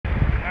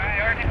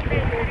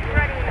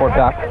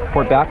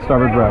port back,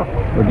 starboard row.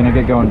 We're gonna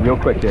get going real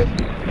quick here.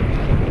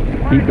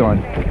 Keep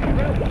going.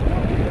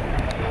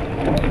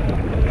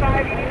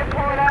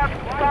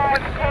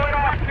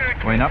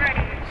 Wait up,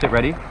 sit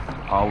ready,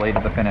 all the way to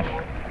the finish.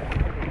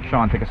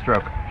 Sean, take a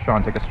stroke.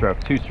 Sean, take a stroke.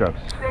 2 strokes.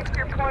 6,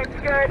 your point's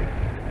good.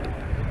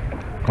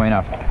 Point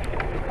up.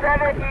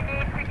 7, you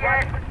need to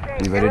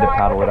get. Be ready to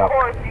paddle it up.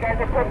 You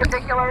guys are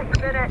perpendicular.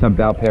 So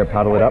bow pair,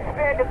 paddle it up.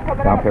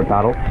 Bow pair,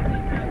 paddle.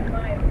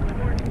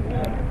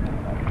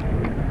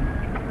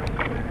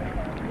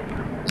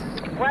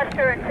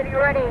 Western, city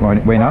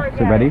ready. Wayne up,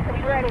 sit ready.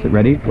 Sit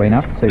ready. Wayne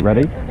up, sit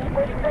ready.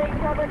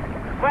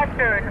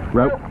 Western.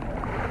 Rope.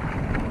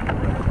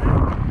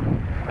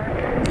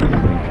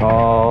 Swing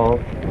tall.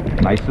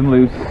 Nice and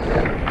loose.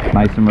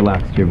 Nice and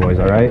relaxed here, boys,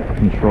 alright?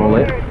 Control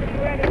it.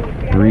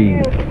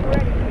 Breathe.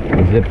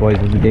 This is it, boys.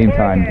 This is game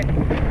time.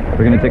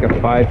 We're going to take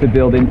a 5 to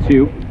build in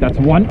 2. That's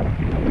 1.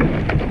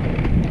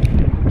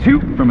 2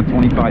 from a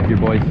 25 here,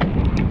 boys.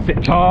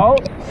 Sit tall.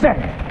 Set.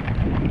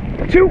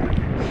 2.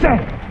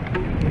 Set.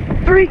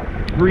 3.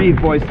 Breathe,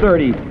 boys.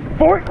 30.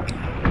 4.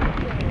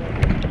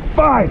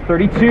 5.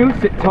 32.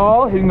 Sit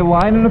tall. Hitting the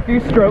line in a few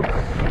strokes.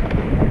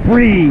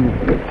 Breathe.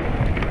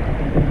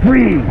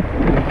 Breathe.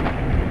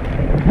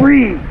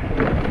 Breathe.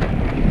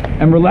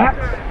 And relax.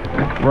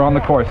 We're on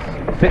the course.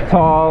 Sit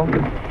tall.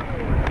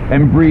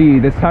 And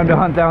breathe. It's time to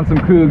hunt down some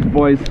cougs,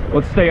 boys.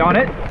 Let's stay on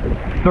it.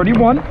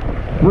 31.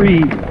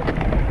 Breathe.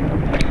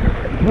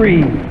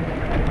 Breathe.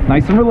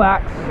 Nice and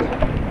relaxed.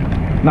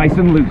 Nice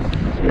and loose.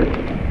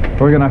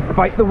 We're gonna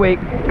fight the wake.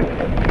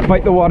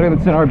 Fight the water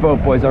that's in our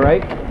boat, boys, all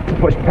right?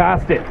 Push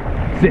past it.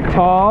 Sit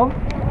tall.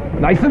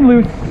 Nice and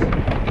loose.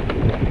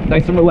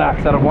 Nice and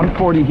relaxed. Out of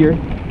 140 here.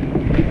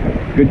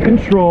 Good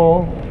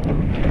control.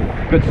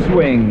 Good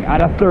swing.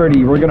 Out of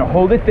 30. We're gonna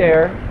hold it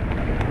there.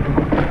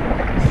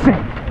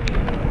 Set.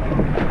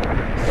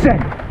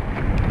 Set.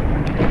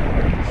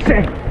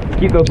 Set. Let's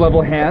keep those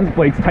level hands.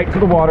 Blades tight to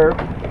the water.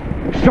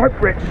 Sharp,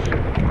 Rich.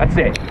 That's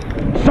it.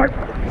 Sharp,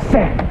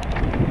 set.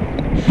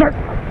 Sharp,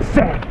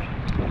 set.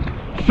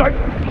 Sharp,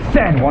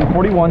 set.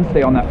 141.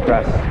 Stay on that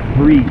press.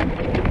 Breathe.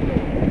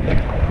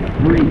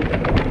 Breathe.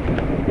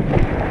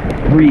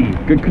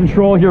 Breathe. Good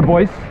control here,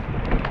 boys.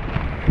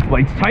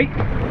 Blades tight.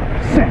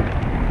 Set.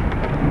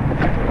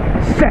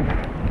 Set.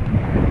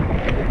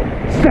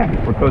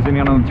 Set. We're closing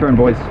in on the turn,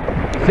 boys.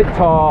 Sit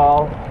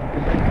tall.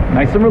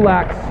 Nice and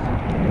relaxed.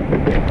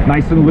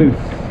 Nice and loose.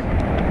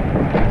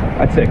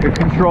 That's it. Good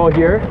control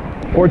here.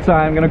 Port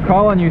side. I'm going to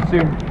call on you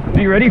soon.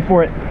 Be ready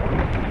for it.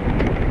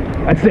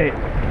 That's it.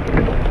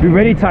 Be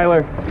ready,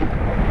 Tyler.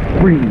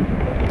 Breathe.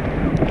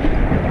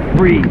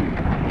 Breathe.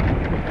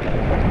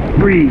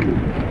 Breathe.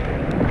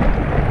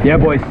 Yeah,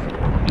 boys.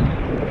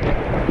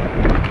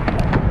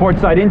 Port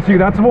side into.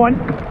 That's 1.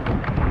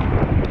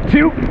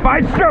 2.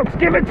 5 strokes.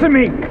 Give it to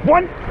me.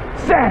 1.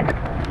 Set.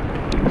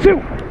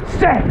 2.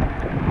 Set.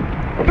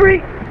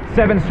 3.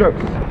 7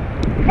 strokes.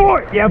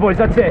 4. Yeah, boys.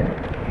 That's it.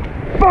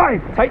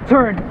 5. Tight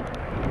turn.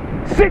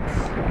 6.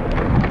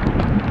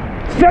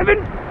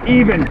 7.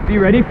 Even. Be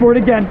ready for it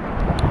again.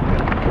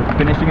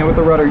 Finishing it with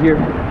the rudder here.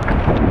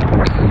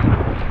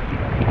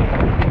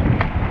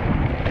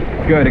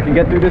 Good. I can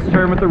get through this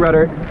turn with the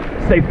rudder.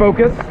 Stay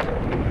focused.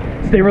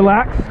 Stay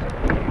relaxed.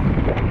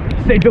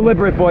 Stay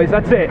deliberate, boys.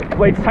 That's it.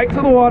 Blades tight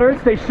to the water.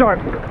 Stay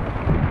sharp.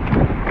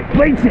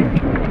 Blades in.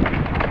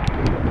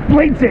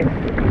 Blades in.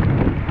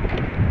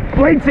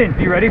 Blades in.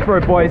 Be ready for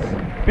it, boys.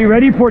 Be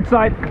ready, port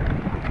side.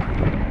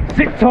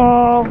 Sit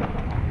tall.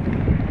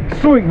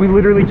 Swing. We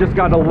literally just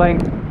got a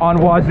length on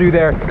Wazoo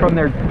there from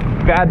their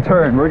bad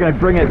turn. We're going to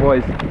bring it,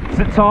 boys.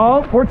 Sit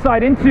tall. Port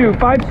side into.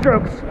 5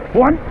 strokes.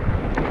 1.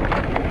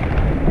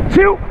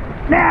 2.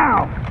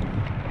 Now.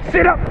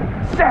 Sit up.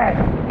 Set.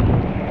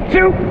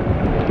 2.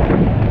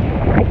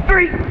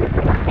 3.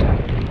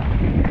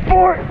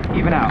 4.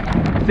 Even out.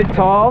 Sit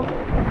tall.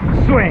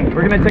 Swing.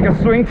 We're going to take a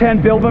swing 10.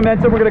 Build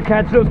momentum. We're going to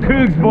catch those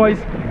cougs, boys.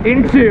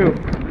 Into.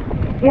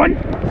 1.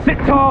 Sit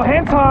tall.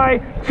 Hands high.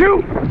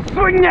 2.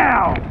 Swing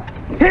now.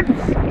 Hips.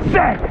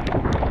 Set.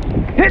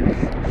 Hips.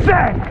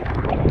 Set.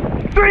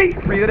 3.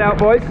 Breathe it out,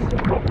 boys.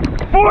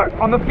 4.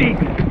 On the feet.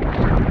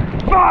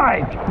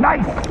 5.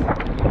 Nice.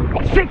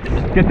 6.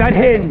 Get that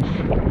hinge.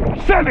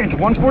 7.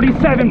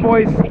 147,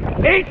 boys.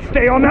 8.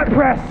 Stay on that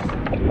press.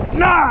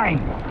 9.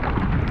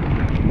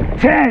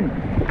 10.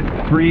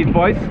 Breathe,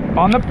 boys.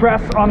 On the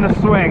press, on the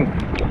swing.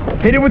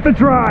 Hit it with the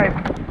drive.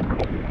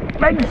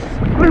 Legs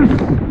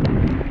loose.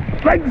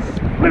 Legs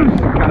loose.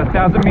 Got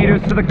 1,000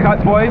 meters to the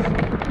cut, boys.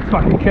 Let's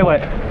fucking kill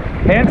it.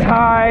 Hands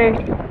high.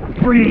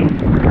 Breathe.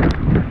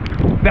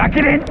 Back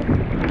it in.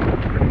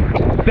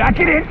 Back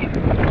it in.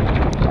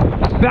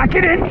 Back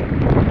it in.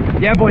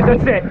 Yeah, boys,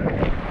 that's it.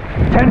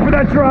 10 for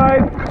that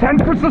drive. 10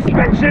 for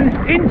suspension.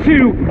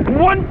 Into.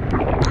 1.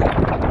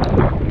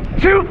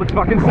 2. Let's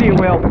fucking see it,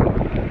 Will.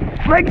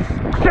 Legs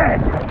set.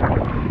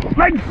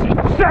 Legs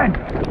set.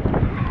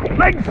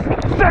 Legs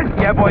set.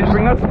 Yeah, boys,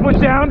 bring that split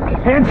down.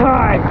 Hands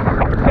high.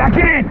 Back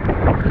it in.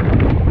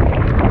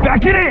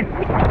 Back it in.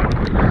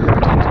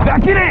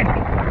 Back it in.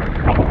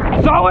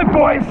 Solid,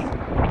 boys.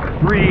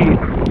 breathe.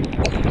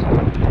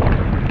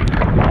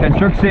 10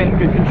 strokes in,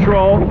 good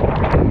control.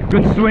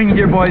 Good swing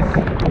here, boys.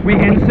 We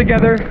hinge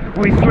together,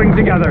 we swing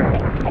together.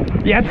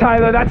 Yeah,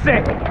 Tyler, that's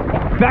it.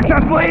 Back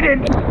that blade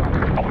in.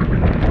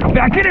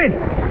 Back it in.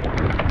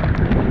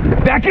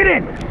 Back it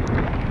in.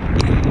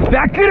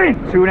 Back it in.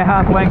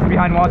 2.5 lengths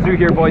behind Wazoo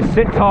here, boys.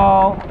 Sit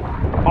tall,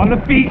 on the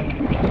feet.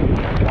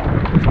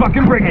 Let's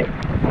fucking bring it.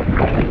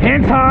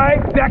 Hands high,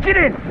 back it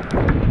in.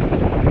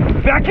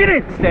 Back it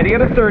in. Steady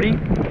at a 30.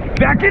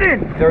 Back it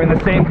in. They're in the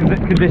same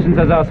conditions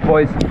as us,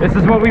 boys. This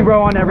is what we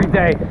row on every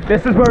day.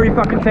 This is where we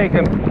fucking take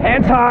them.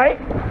 Hands high.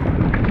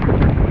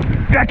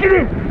 Back it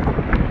in.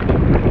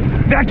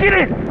 Back it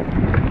in.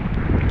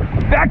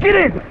 Back it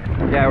in.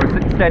 Yeah, we're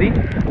sitting steady.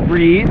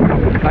 Breathe.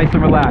 Nice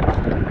and relaxed.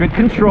 Good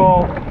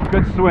control.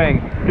 Good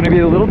swing. Gonna be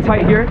a little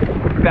tight here.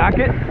 Back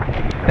it.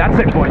 That's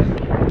it, boys.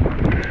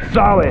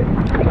 Solid.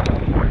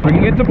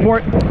 Bringing it to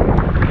port.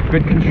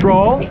 Good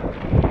control.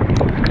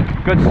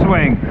 Good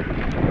swing.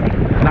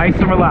 Nice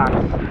and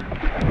relaxed.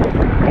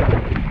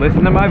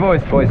 Listen to my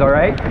voice, boys, all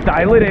right?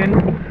 Dial it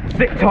in.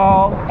 Sit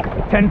tall.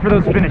 10 for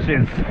those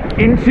finishes.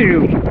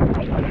 Into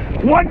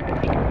 1,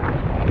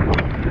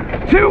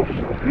 2,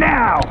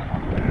 now.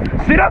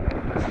 Sit up,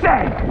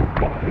 sag.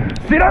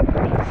 Sit up,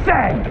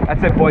 sag.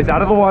 That's it, boys.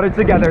 Out of the water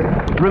together.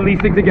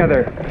 Releasing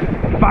together.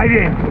 5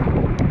 in.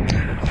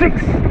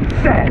 6,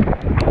 sag.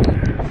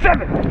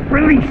 7,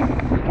 release.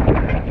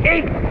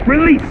 8,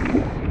 release.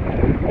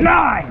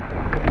 9,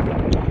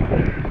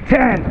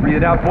 10. Breathe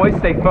it out, boys.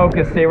 Stay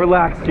focused. Stay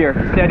relaxed here.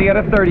 Steady at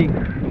a 30.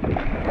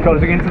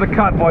 Closing into the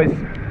cut, boys.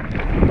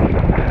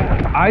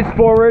 Eyes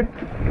forward.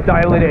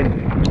 Dial it in.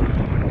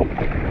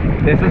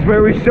 This is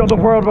where we show the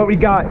world what we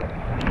got.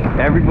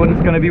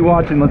 Everyone's going to be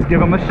watching. Let's give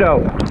them a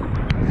show.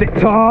 Sit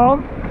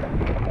tall.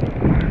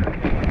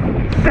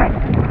 Set.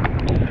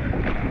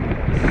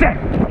 Set.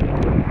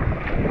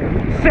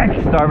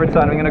 Set. Starboard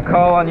side. I'm going to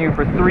call on you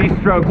for 3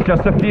 strokes.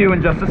 Just a few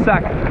in just a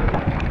sec.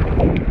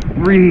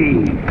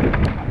 Breathe.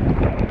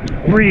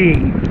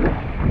 Breathe.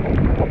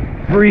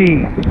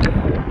 Breathe.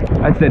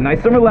 That's it.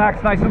 Nice and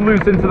relaxed, nice and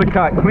loose into the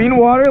cut. Clean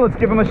water. Let's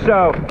give them a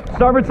show.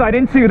 Starboard side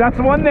in 2. That's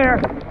 1 there.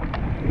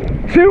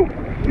 2.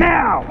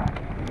 Now.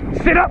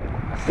 Sit up.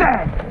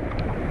 Sag.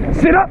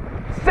 Sit up.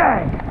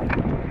 Sag.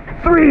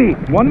 3.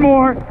 1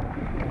 more.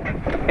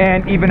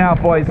 And even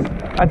out, boys.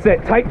 That's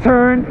it. Tight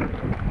turn.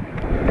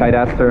 Tight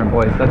ass turn,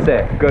 boys. That's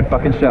it. Good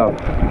fucking show.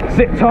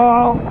 Sit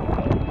tall.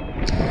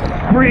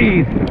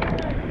 Breathe.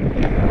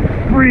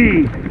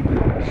 Breathe.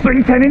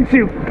 Swing 10 in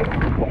 2.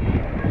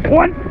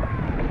 1,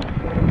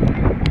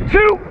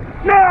 2,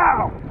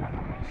 now!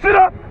 Sit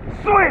up,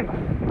 swing!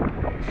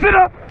 Sit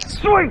up,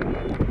 swing!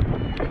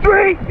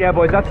 3, yeah,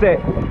 boys, that's it.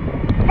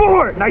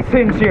 4, nice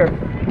hinge here.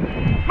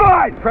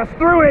 5, press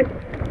through it.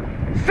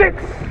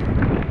 6,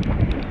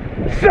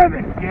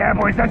 7, yeah,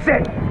 boys, that's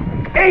it.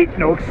 8,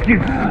 no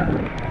excuse.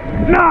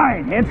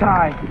 9, hands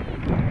high.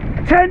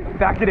 10,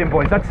 back it in,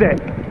 boys, that's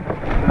it.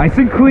 Nice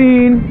and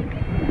clean.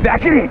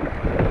 Back it in.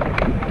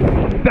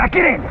 Back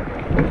it in.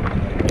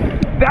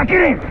 Back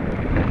it in.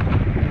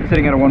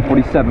 Sitting at a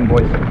 147,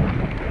 boys.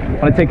 I'm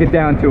gonna take it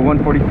down to a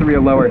 143 or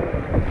lower.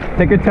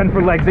 Take a 10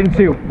 for legs in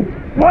 2.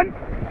 1,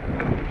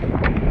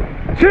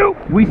 2.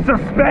 We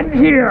suspend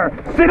here.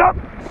 Sit up,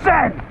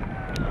 sag.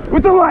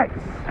 With the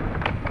legs.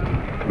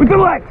 With the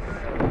legs.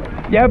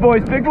 Yeah,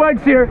 boys, big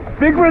legs here.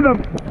 Big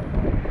rhythm.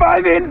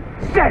 5 in,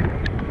 set.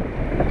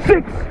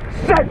 6,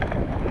 set.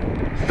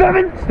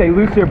 7, stay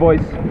loose here,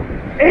 boys.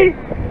 8,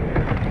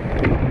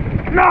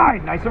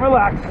 9, nice and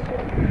relaxed.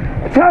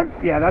 10,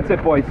 yeah, that's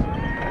it, boys.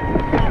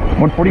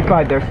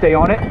 145 there, stay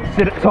on it.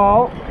 Sit it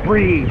tall,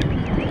 breathe.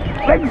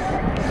 Legs,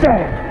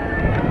 sag.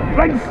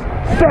 Legs,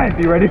 sag.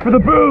 Be ready for the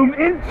boom.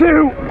 In 2.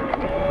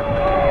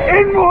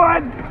 In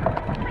 1.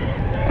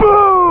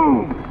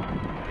 Boom.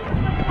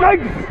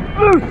 Legs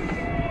loose.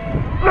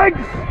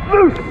 Legs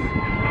loose.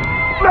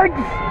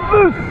 Legs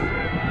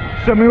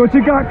loose. Show me what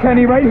you got,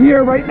 Kenny, right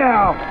here, right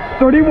now.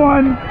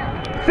 31.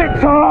 Sit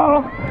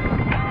tall.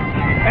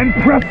 And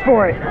press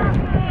for it.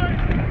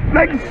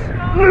 Legs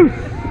loose.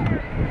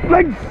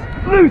 Legs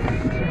loose.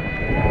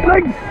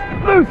 Legs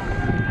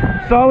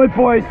loose. Solid,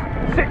 boys.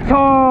 Sit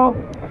tall.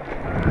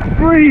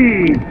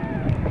 Breathe.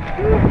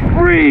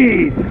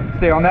 Breathe.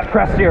 Stay on that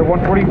press here.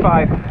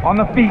 145. On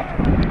the feet.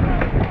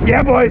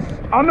 Yeah, boys.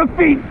 On the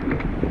feet.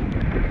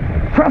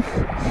 Press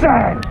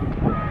sand.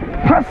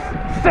 Press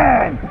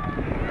sand.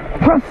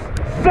 Press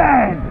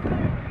sand.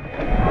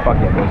 Fuck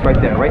yeah, boys.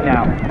 Right there. Right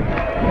now.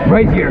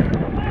 Right here.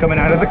 Coming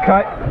out of the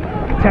cut.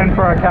 10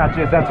 for our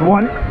catches. That's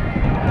 1,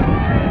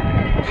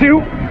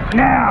 2,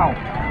 now.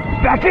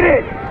 Back it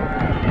in.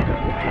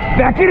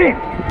 Back it in.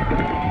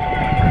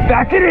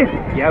 Back it in.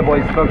 Yeah,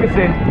 boys, focus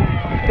in.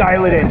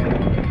 Dial it in.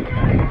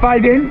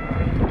 5 in.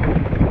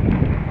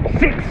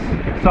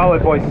 6.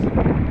 Solid, boys.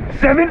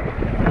 7,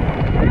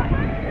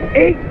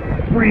 8.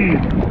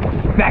 Breathe.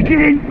 Back it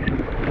in.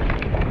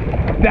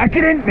 Back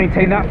it in.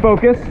 Maintain that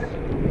focus.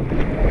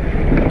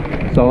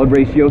 Solid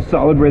ratio,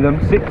 solid rhythm.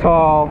 Sit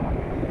tall.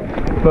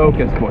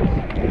 Focus, boys.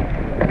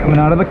 Coming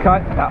out of the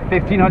cut, about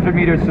 1,500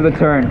 meters to the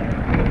turn.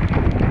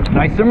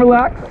 Nice and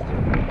relaxed.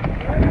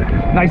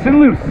 Nice and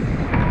loose.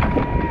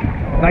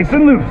 Nice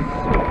and loose.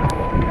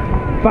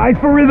 5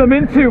 for rhythm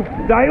into.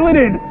 Dial it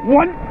in.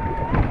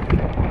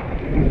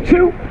 1,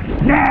 2,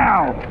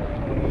 now.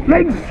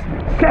 Legs,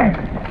 send.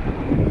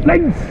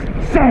 Legs,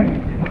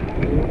 send.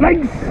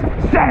 Legs,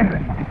 send.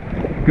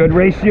 Good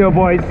ratio,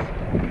 boys.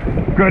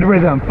 Good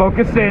rhythm.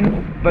 Focus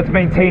in. Let's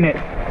maintain it.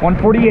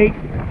 148.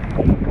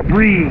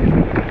 Breathe.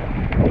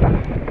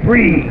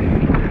 Breathe.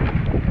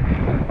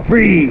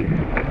 Breathe.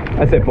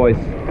 That's it, boys.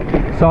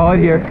 Solid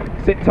here.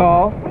 Sit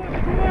tall.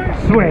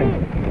 Swing.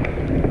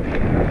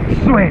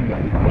 Swing.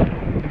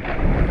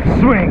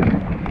 Swing.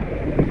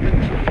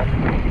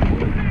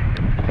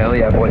 Hell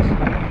yeah, boys.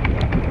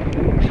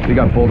 We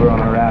got boulder on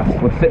our ass.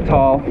 Let's sit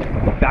tall.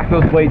 Back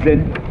those blades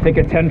in. Take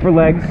a 10 for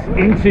legs.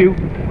 Into.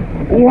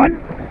 1,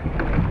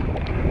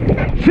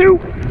 2,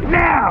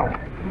 now.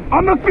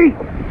 On the feet.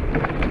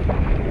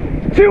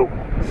 2,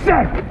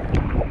 set.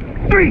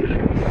 3,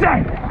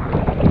 set.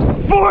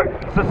 4,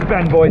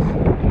 suspend, boys.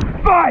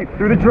 5,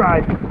 through the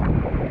drive.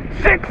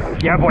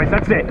 6, yeah, boys,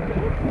 that's it.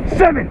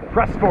 7,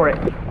 press for it.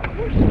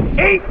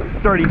 8,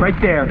 30, right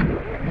there.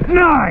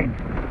 9,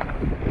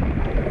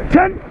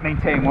 10,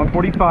 maintain,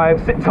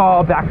 145, sit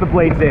tall, back the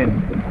blades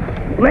in.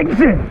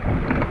 Legs in.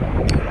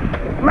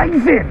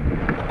 Legs in.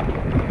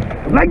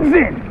 Legs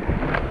in.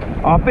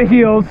 Off the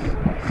heels,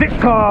 sit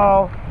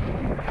tall.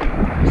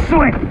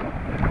 Swing.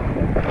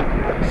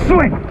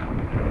 Swing.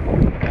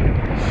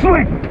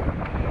 Swing.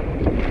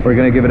 We're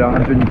gonna give it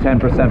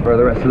 110% for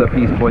the rest of the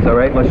piece, boys, all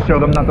right? Let's show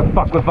them not to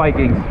fuck with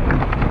Vikings.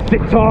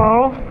 Sit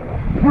tall.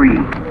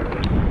 Breathe.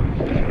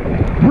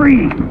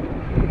 Breathe.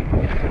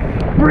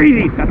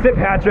 Breathe. That's it,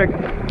 Patrick.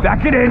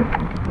 Back it in.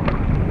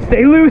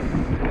 Stay loose.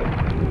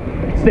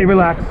 Stay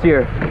relaxed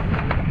here.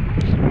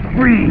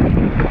 Breathe.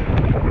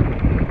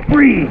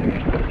 Breathe.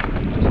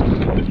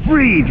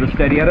 Breathe. We're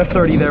steady at a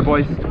 30 there,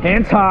 boys.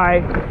 Hands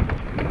high.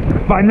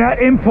 Find that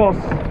impulse.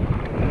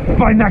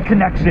 Find that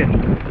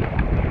connection.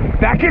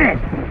 Back it in.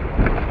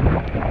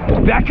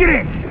 Back it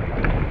in.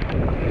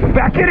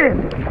 Back it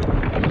in.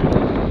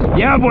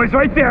 Yeah, boys,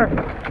 right there.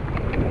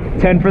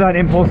 10 for that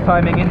impulse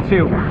timing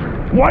into.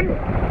 1,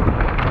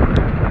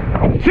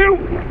 2,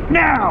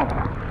 now.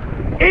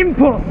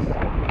 Impulse.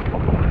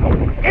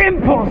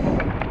 Impulse.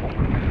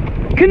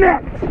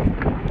 Connect.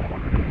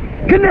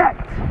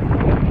 Connect.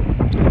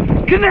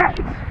 Connect.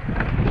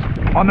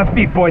 On the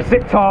feet, boys.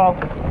 Sit tall.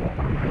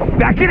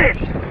 Back it in.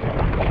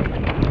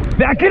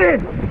 Back it in.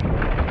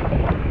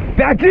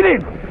 Back it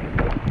in.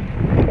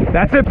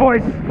 That's it,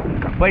 boys.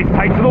 Blades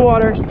tight to the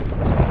water.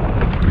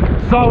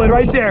 Solid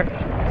right there.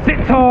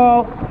 Sit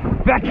tall.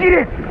 Back it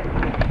in.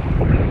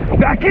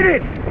 Back it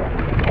in.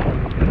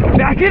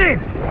 Back it in.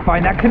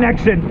 Find that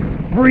connection.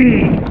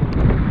 Breathe.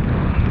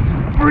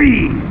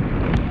 Breathe.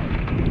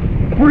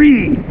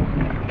 Breathe.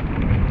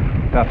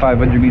 About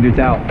 500 meters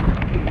out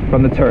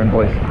from the turn,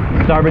 boys.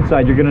 Starboard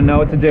side, you're gonna know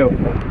what to do.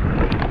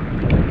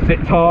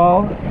 Sit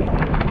tall.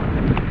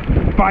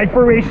 5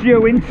 for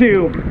ratio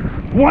into.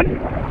 1,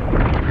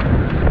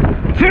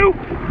 2.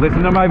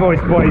 Listen to my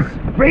voice, boys.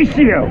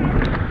 Ratio.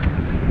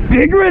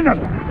 Big rhythm.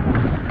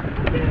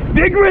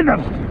 Big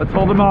rhythm. Let's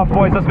hold them off,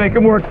 boys. Let's make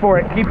them work for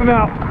it. Keep them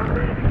out.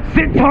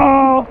 Sit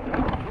tall.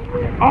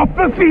 Off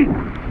the feet.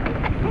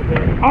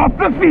 Off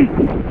the feet.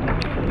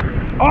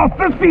 Off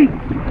the feet.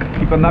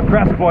 Keep on that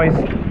press, boys.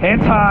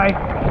 Hands high.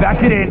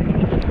 Back it in.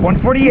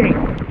 148.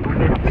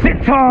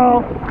 Sit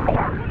tall.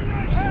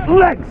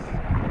 Legs.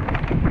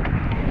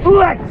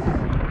 Legs.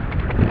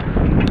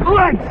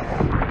 Legs.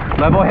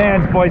 Level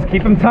hands, boys.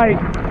 Keep them tight.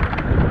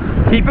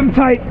 Keep them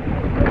tight.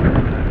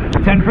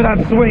 10 for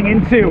that swing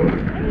into.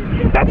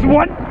 That's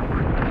 1,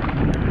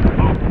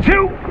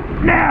 2,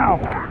 now.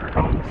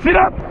 Sit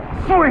up,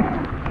 swing.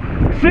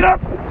 Sit up,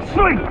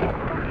 swing.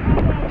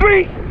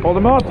 3, hold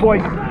them off,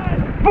 boys.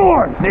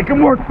 4, make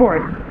them work for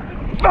it.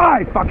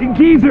 5, fucking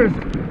geezers.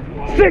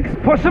 6,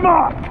 push them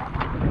off.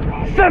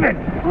 7,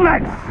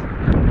 legs.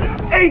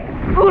 8,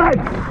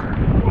 legs.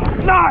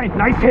 9,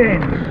 nice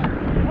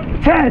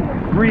hinge.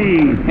 10,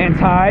 breathe. Hands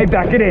high,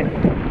 back it in.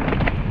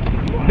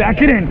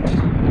 Back it in.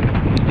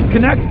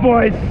 Connect,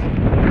 boys.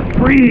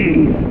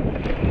 Breathe.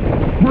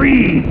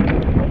 Breathe.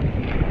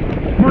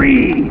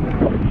 Breathe.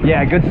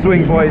 Yeah, good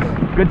swing, boys.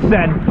 Good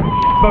send.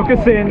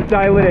 Focus in,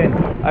 dial it in.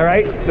 All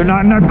right? They're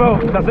not in our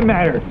boat. Doesn't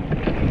matter.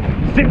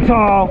 Sit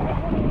tall.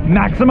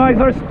 Maximize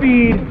our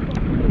speed.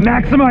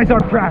 Maximize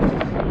our press.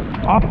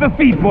 Off the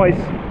feet, boys.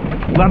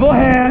 Level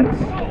hands.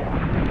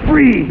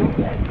 Breathe.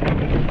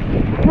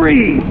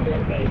 Breathe.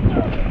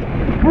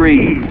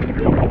 Breathe.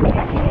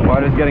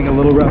 Water's getting a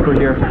little rougher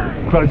here.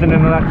 Closing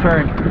in on that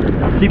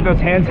turn. Keep those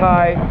hands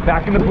high.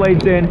 Backing the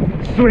blades in.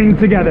 Swing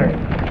together.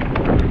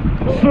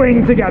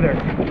 Swing together.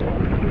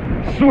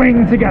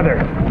 Swing together.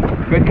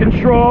 Good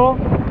control.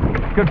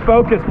 Good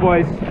focus,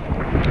 boys.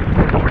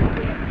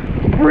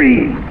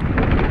 Breathe.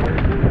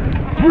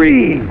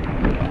 Breathe.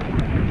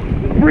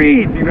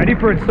 Breathe. Be ready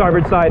for it,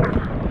 starboard side.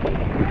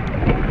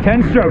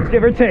 10 strokes,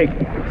 give or take.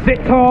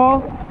 Sit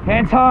tall.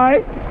 Hands high.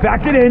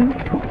 Back it in.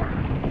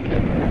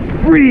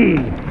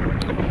 Breathe.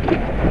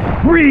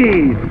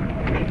 Breathe.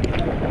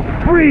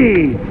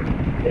 Breathe.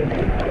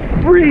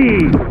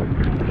 Breathe.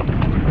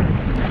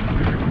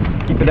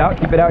 Keep it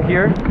out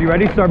here. Be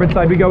ready, starboard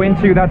side we go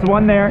into. That's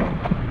 1 there.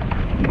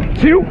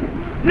 2,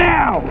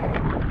 now.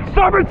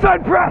 Starboard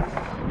side press.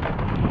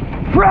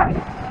 Press.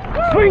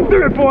 Swing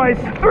through it, boys.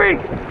 3,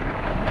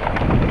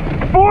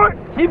 4,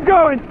 keep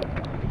going.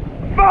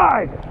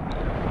 5,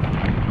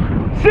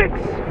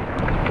 6,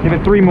 give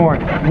it 3 more.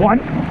 1,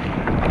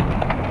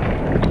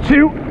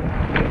 2,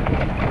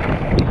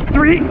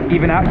 3,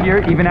 even out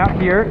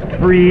here,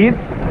 breathe.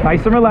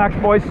 Nice and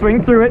relaxed, boys,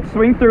 swing through it.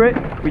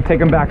 We take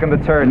them back on the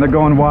turn, they're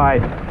going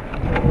wide.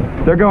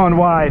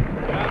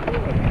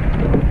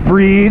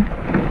 Breathe.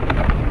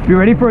 Be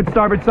ready for it,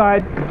 starboard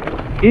side.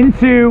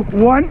 Into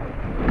 1,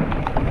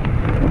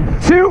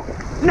 2,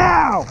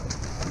 now.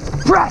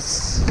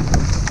 Press.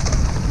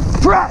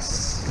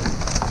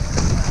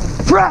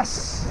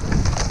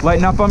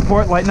 Lighten up on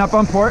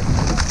port.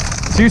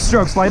 2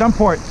 strokes, light on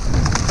port.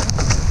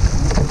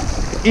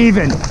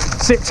 Even.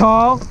 Sit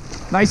tall,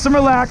 nice and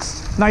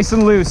relaxed, nice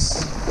and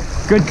loose.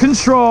 Good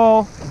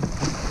control,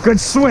 good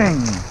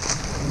swing.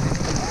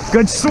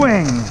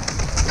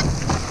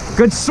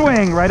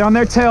 Right on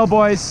their tail,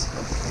 boys.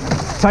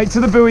 Tight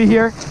to the buoy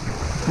here.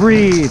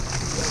 Breathe.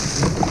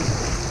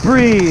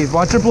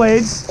 Watch your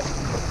blades.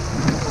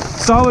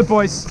 Solid,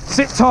 boys.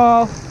 Sit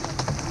tall.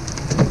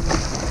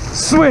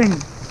 Swing.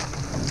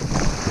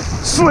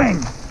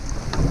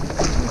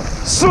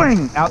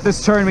 Out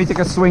this turn, we take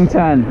a swing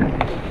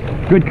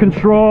 10. Good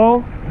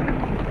control.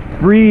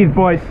 Breathe,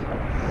 boys.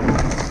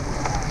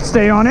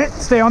 Stay on it.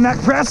 Stay on that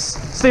press.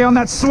 Stay on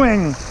that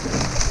swing.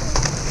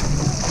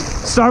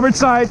 Starboard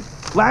side.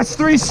 Last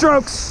 3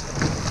 strokes.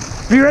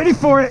 Be ready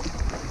for it.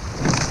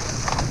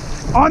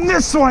 On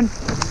this one.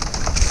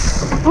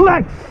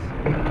 Legs.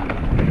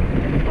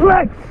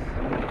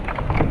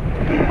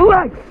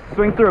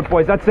 Swing through it,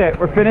 boys. That's it.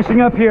 We're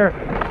finishing up here.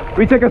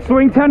 We take a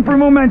swing 10 for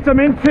momentum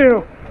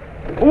into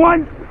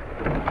 1,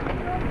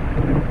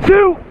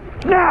 2,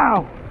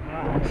 now.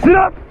 Sit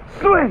up,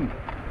 swing.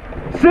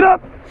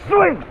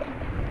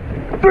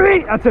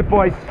 3, that's it,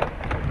 boys.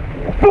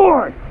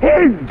 4,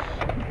 hinge.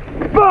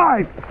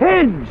 5,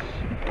 hinge.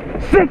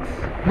 6,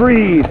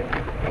 breathe.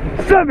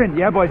 7,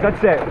 yeah, boys,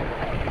 that's it.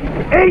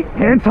 8,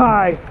 hands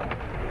high.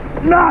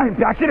 9,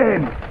 back it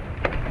in.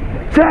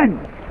 10,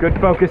 good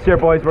focus here,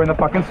 boys. We're in the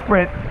fucking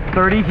sprint.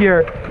 30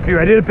 here. Be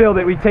ready to build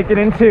it. We take it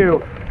in 2.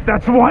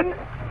 That's 1,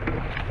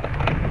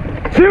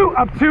 2,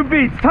 up 2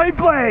 beats. Tight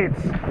blades.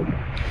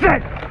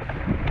 Set.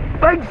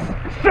 Legs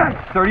set.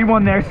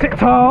 31 there. Sit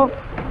tall.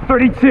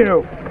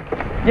 32.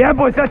 Yeah,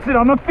 boys, that's it.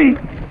 On the feet.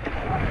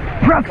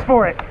 Press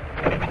for it.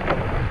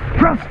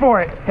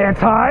 Hands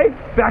high.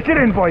 Back it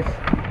in, boys.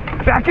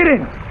 Back it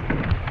in.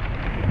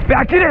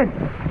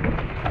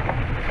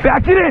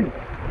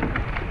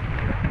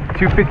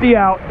 250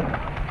 out.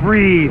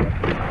 Breathe.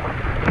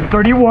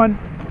 31.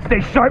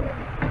 Stay sharp.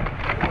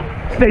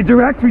 Stay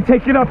direct. We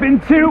take it up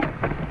into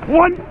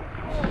 1,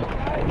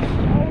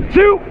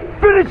 2.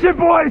 Finish it,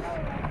 boys.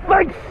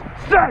 Legs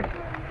set.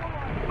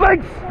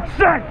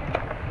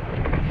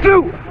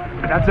 2.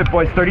 That's it,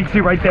 boys.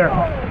 32 right there.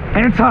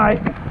 Hands high.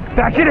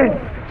 Back it in.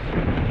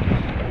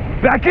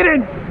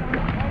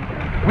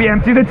 We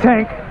empty the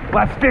tank.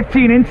 Last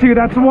 15 into.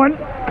 That's 1,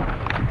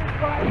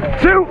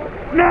 2.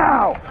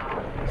 Now.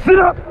 Sit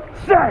up.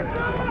 Set.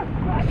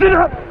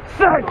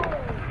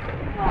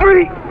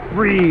 3.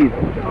 Breathe.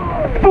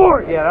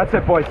 4. Yeah, that's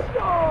it, boys.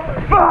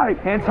 5.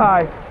 Hands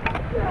high.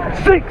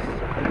 6.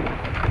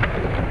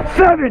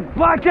 7.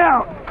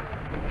 Blackout.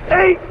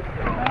 8.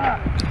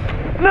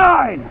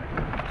 9.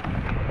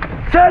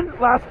 10.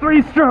 Last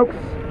 3 strokes.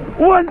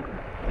 1,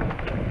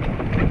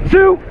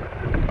 2,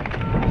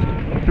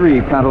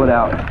 3. Paddle it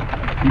out.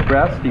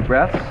 Deep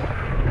breaths.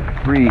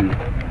 Breathe.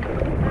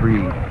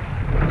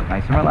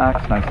 Nice and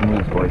relaxed. Nice and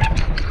loose, boys.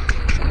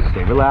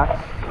 Stay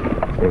relaxed.